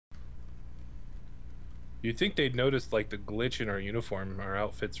You'd think they'd notice like the glitch in our uniform, our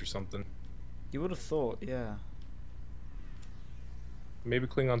outfits or something. You would have thought, yeah. Maybe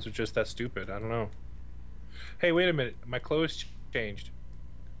Klingons are just that stupid. I don't know. Hey, wait a minute. My clothes changed.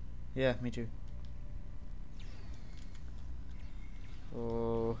 Yeah, me too.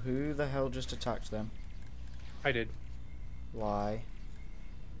 Oh, who the hell just attacked them? I did. Why?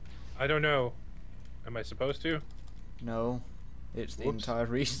 I don't know. Am I supposed to? No. It's the Whoops. entire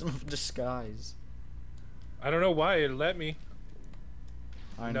reason of disguise. I don't know why it let me.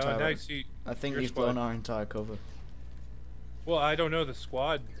 Our No, now entire... I see I think your you've blown squad. our entire cover. Well, I don't know. The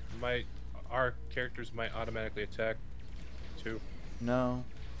squad might, our characters might automatically attack too. No.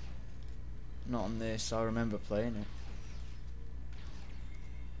 Not on this. I remember playing it.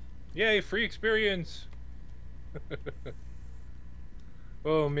 Yay, free experience!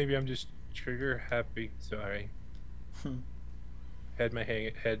 Oh, maybe I'm just trigger happy. Sorry. Had my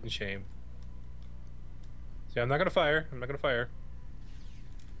head in shame. See, I'm not gonna fire. I'm not gonna fire.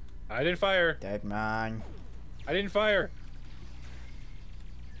 I didn't fire. Deadman. I didn't fire.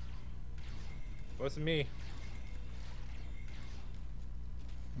 Wasn't me.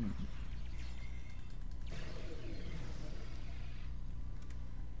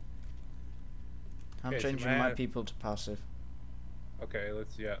 I'm Okay, so changing my people to passive. Okay,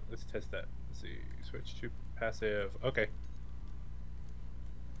 let's test that. Let's see. Switch to passive. Okay.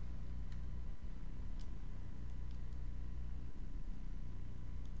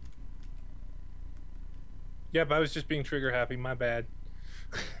 Yep, I was just being trigger happy. My bad.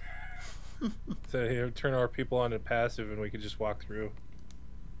 So here, turn our people on to passive, and we could just walk through.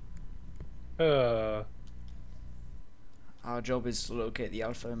 Our job is to locate the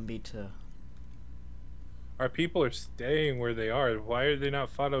alpha and beta. Our people are staying where they are. Why are they not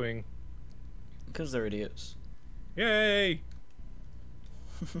following? Because they're idiots. Yay!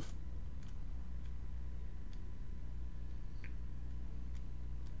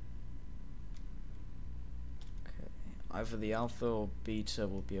 Either the alpha or beta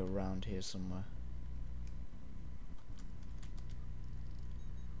will be around here somewhere.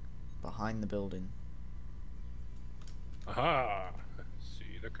 Behind the building. Aha!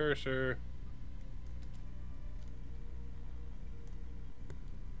 See the cursor.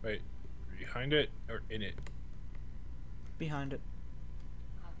 Wait, behind it or in it? Behind it.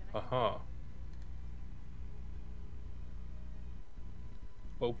 Aha.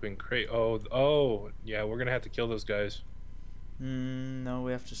 Open crate. Oh, yeah, we're gonna have to kill those guys. No,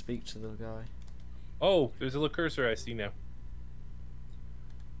 we have to speak to the guy. Oh, there's a little cursor I see now.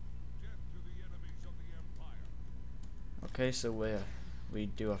 Okay, so we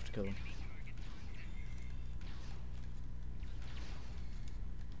do have to kill him.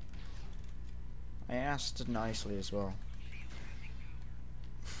 I asked nicely as well.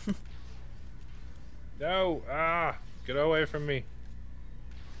 No! Ah! Get away from me.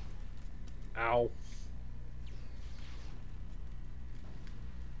 Ow.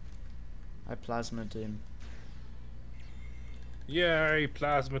 I plasmaed him. Yay,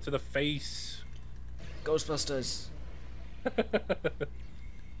 plasma to the face. Ghostbusters!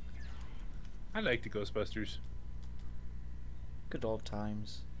 I like the Ghostbusters. Good old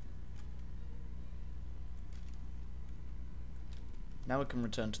times. Now we can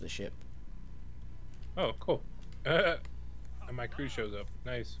return to the ship. Oh, cool. And my crew shows up.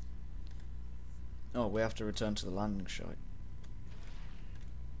 Nice. Oh, we have to return to the landing site.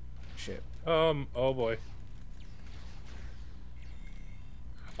 Ship. Oh boy.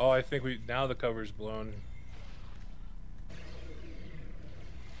 Oh, I think now the cover's blown.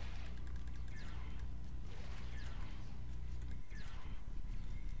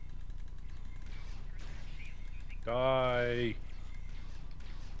 Die.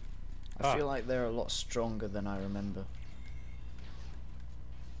 I feel like they're a lot stronger than I remember.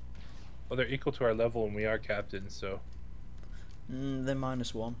 Well, they're equal to our level and we are captains, so. They're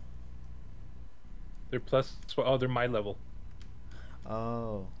 -1. They're plus. Oh, they're my level.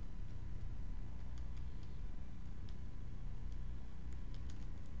 Oh.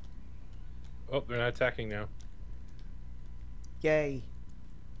 Oh, they're not attacking now. Yay.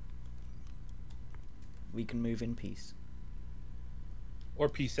 We can move in peace. Or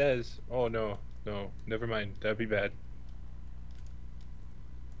P says. Oh no, no, never mind. That'd be bad.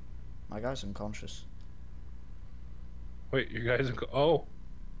 My guy's unconscious. Wait, you guys. Oh.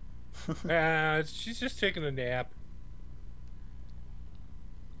 Ah, she's just taking a nap.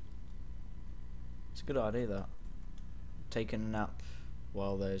 It's a good idea, that. Taking a nap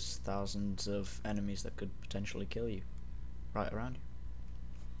while there's thousands of enemies that could potentially kill you. Right around you.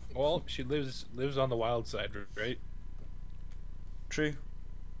 Well, she lives on the wild side, right? True.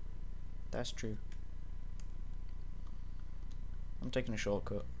 That's true. I'm taking a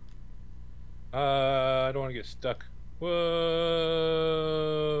shortcut. I don't want to get stuck. Whoa!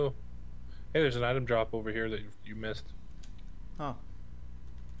 Hey, there's an item drop over here that you missed. Oh.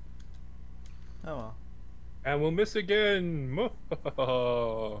 Oh well. And we'll miss again!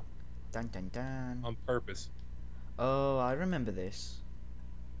 Dun dun dun. On purpose. Oh, I remember this.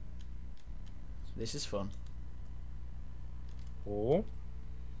 This is fun. Oh?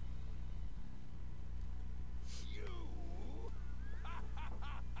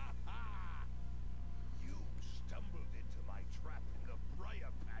 You stumbled into my trap in the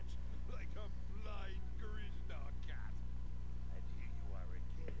briar patch like a blind Grisna cat. And here you are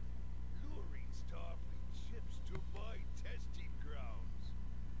again, luring Starfleet ships to my testing grounds.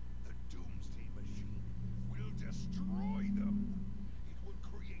 The Doomsday machine will destroy them. It will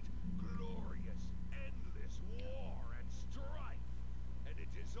create glorious, endless war and strife. And it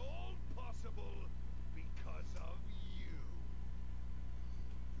is all possible because of you.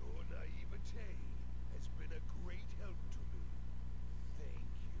 Your naivete has been a great help to me. Thank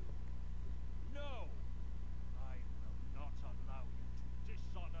you. No! I will not allow you to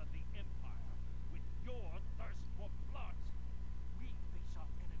dishonor the Empire with your thirst for blood. We face our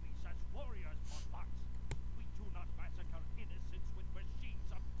enemies as warriors for Lux. We do not massacre innocents with machines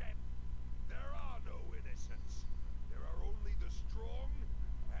of death. There are no innocents. There are only the strong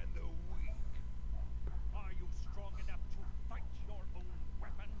and the weak. Are you strong enough to fight your own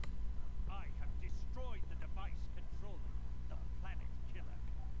weapon? I have destroyed the device controlling the planet killer.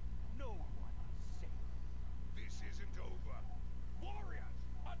 No one is safe. This isn't over. Warriors,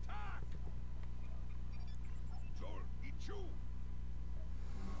 attack! Joel, Ichu!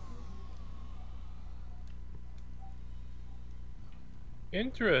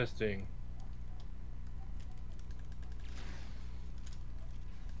 Interesting.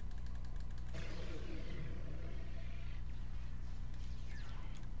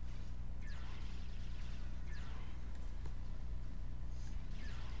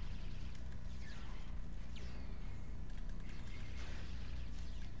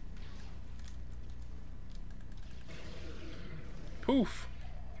 Poof!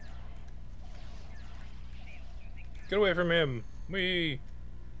 Get away from him! Wee!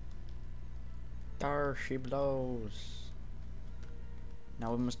 There she blows.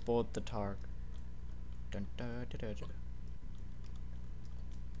 Now we must board the Targ. Dun, dun, dun, dun, dun.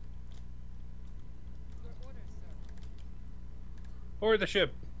 Your order, sir. Or the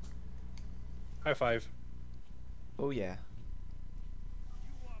ship! High five. Oh yeah.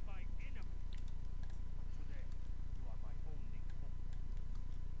 You are my enemy. Today, you are my only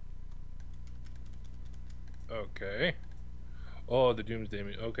hope. Okay. Oh, the Doomsday.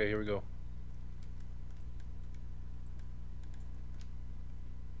 Okay, here we go.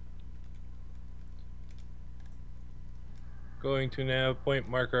 Going to nav point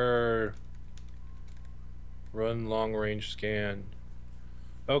marker. Run long range scan.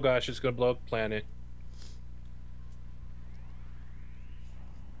 Oh gosh, it's gonna blow up the planet.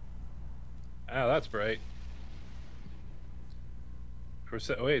 Oh, that's bright.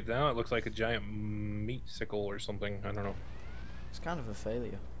 Wait, now it looks like a giant meat sickle or something. I don't know. It's kind of a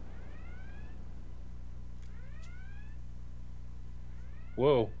failure.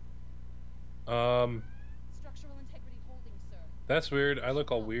 Whoa. Structural integrity holding, sir. That's weird. I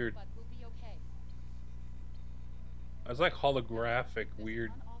look all weird. But we'll be okay. I was like holographic,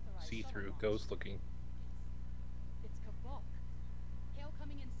 weird, Unauthorized see-through, shuttle ghost looking. It's Kavok. Hail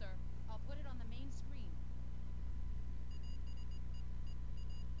coming in, sir. I'll put it on the main screen.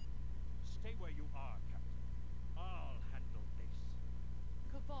 Stay where you are, Captain. I'll handle this.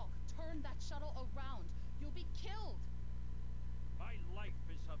 Kavok, turn that shuttle around. You'll be killed. My life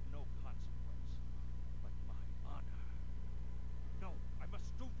is of no consequence, but my honor. No, I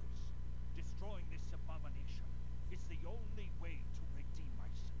must do this. Destroying this abomination is the only way to redeem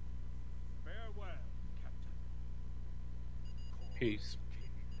myself. Farewell, Captain. Peace.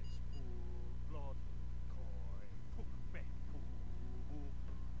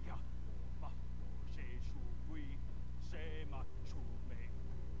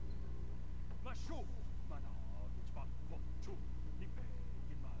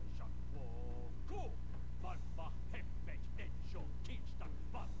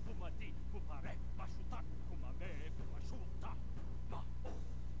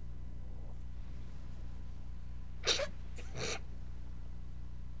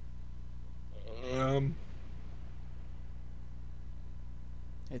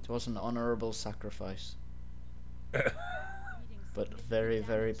 It was an honorable sacrifice, Readings but significant very, damage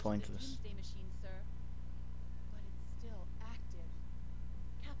very to the pointless. Doomsday machine, sir. But it's still active.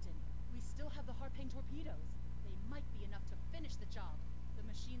 Captain, we still have the Harpain torpedoes. They might be enough to finish finish the job. The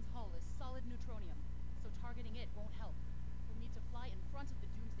machine's hull is solid neutronium, so targeting it won't help. We'll need to fly in front of the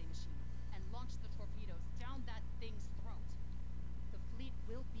Doomsday machine and launch the torpedoes down that thing's throat. The fleet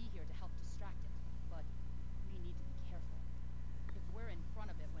will be here to help distract it, but we need to be careful. If we're in front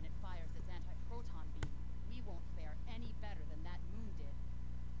of it when it fires its anti-proton beam, we won't fare any better than that moon did.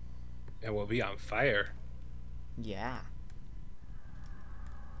 And we'll be on fire. Yeah.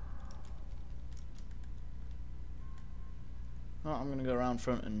 Oh, I'm gonna go around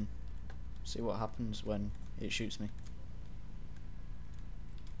front and see what happens when it shoots me.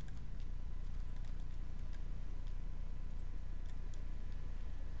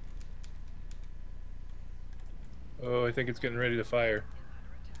 Oh, I think it's getting ready to fire.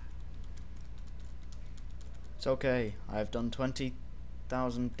 It's okay. I have done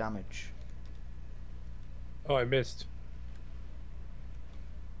 20,000 damage. Oh, I missed.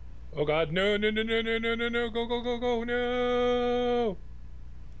 Oh god, no, no, no, no, no, no, no, no, go, go, go, go, no!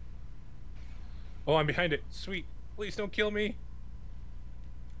 Oh, I'm behind it. Sweet. Please don't kill me.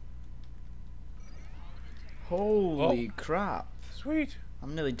 Holy crap. Sweet.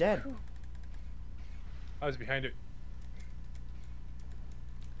 I'm nearly dead. I was behind it.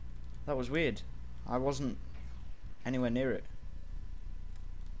 That was weird. I wasn't anywhere near it.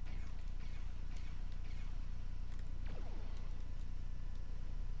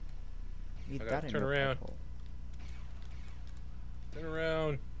 Eat I that gotta in turn your around. purple. Turn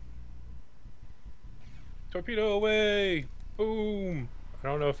around. Torpedo away! Boom! I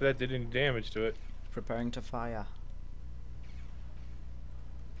don't know if that did any damage to it. Preparing to fire.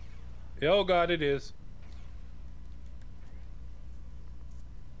 Oh god, it is.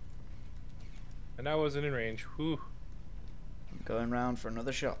 And I wasn't in range. Whew. I'm going round for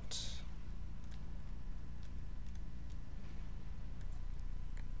another shot.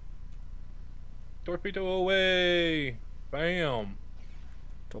 Torpedo away! Bam!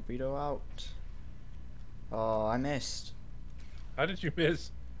 Torpedo out. Oh, I missed. How did you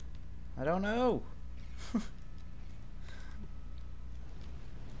miss? I don't know.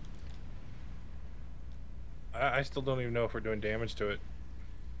 I still don't even know if we're doing damage to it.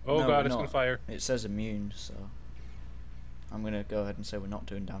 Oh No, god, we're it's gonna not. fire. It says immune, so I'm gonna go ahead and say we're not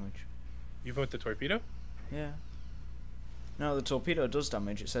doing damage. Even with the torpedo? Yeah. No, the torpedo does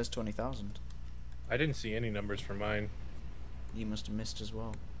damage. It says 20,000. I didn't see any numbers for mine. You must have missed as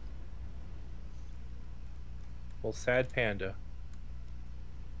well. Well, sad panda.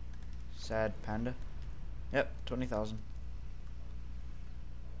 Sad panda. Yep, 20,000.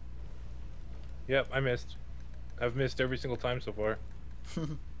 Yep, I missed. I've missed every single time so far.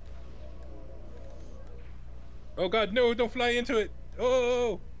 Oh god, no, don't fly into it!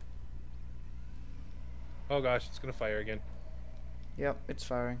 Oh! Oh gosh, it's gonna fire again. Yep, it's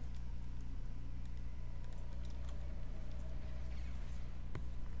firing.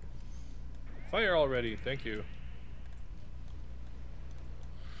 Fire already, thank you.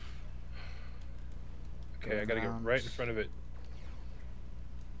 Okay, I gotta get right in front of it.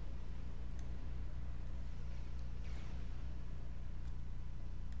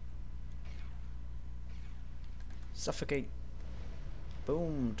 Suffocate.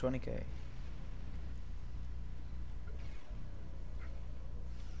 Boom, 20k.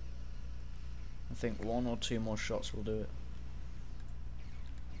 I think 1 or 2 more shots will do it.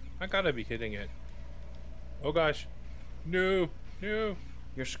 I gotta be hitting it. Oh gosh. No, no.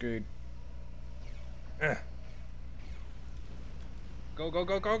 You're screwed. Go, go,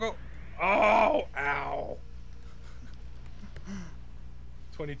 go, go, go. Oh, ow.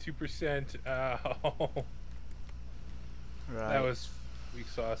 22%. Ow. Right. That was weak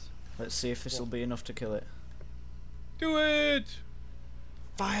sauce. Let's see if this will be enough to kill it. Do it!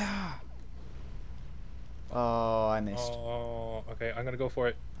 Fire! Oh, I missed. Oh, okay, I'm gonna go for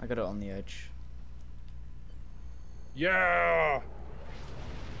it. I got it on the edge. Yeah!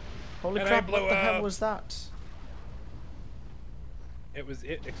 Holy And I crap, blew what the hell up. was that? It was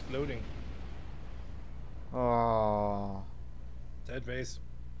it exploding. Oh. Dead face.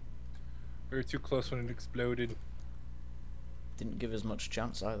 We were too close when it exploded. Didn't give us much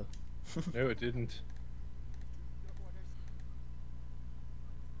chance either. No, it didn't. Your orders.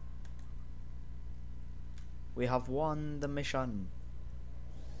 We have won the mission.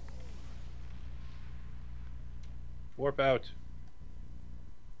 Warp out.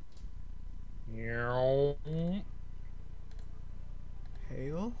 Hail?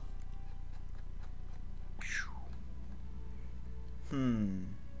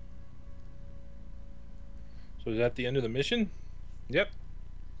 So is that the end of the mission? Yep.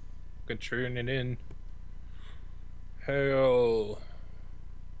 Can turn it in. Hail.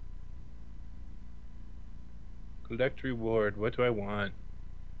 Collect reward. What do I want?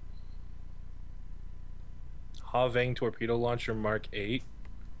 Havang torpedo launcher Mark 8.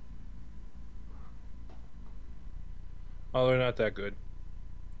 Oh, they're not that good.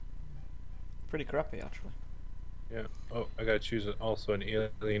 Pretty crappy, actually. Yeah. Oh, I gotta choose also an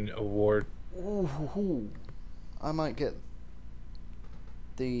alien award. Ooh, I might get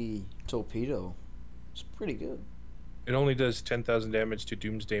the torpedo. It's pretty good. It only does 10,000 damage to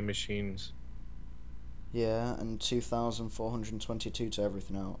Doomsday machines. Yeah, and 2,422 to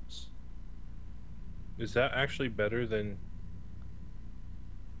everything else. Is that actually better than...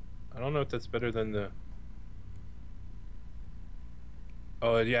 I don't know if that's better than the...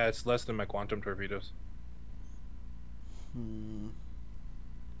 Oh, yeah, it's less than my quantum torpedoes.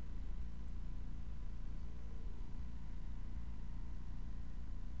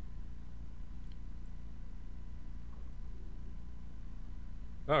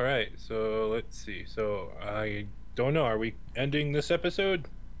 Alright, so let's see. So, I don't know. Are we ending this episode?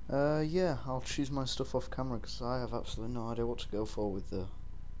 Yeah, I'll choose my stuff off camera because I have absolutely no idea what to go for with the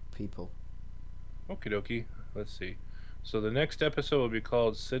people. Okie dokie. Let's see. So the next episode will be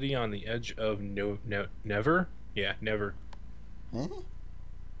called City on the Edge of Never? Yeah, Never. Eh?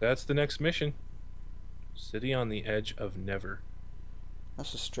 That's the next mission. City on the Edge of Never.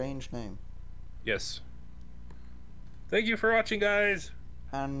 That's a strange name. Yes. Thank you for watching, guys!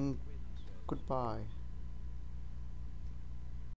 And goodbye.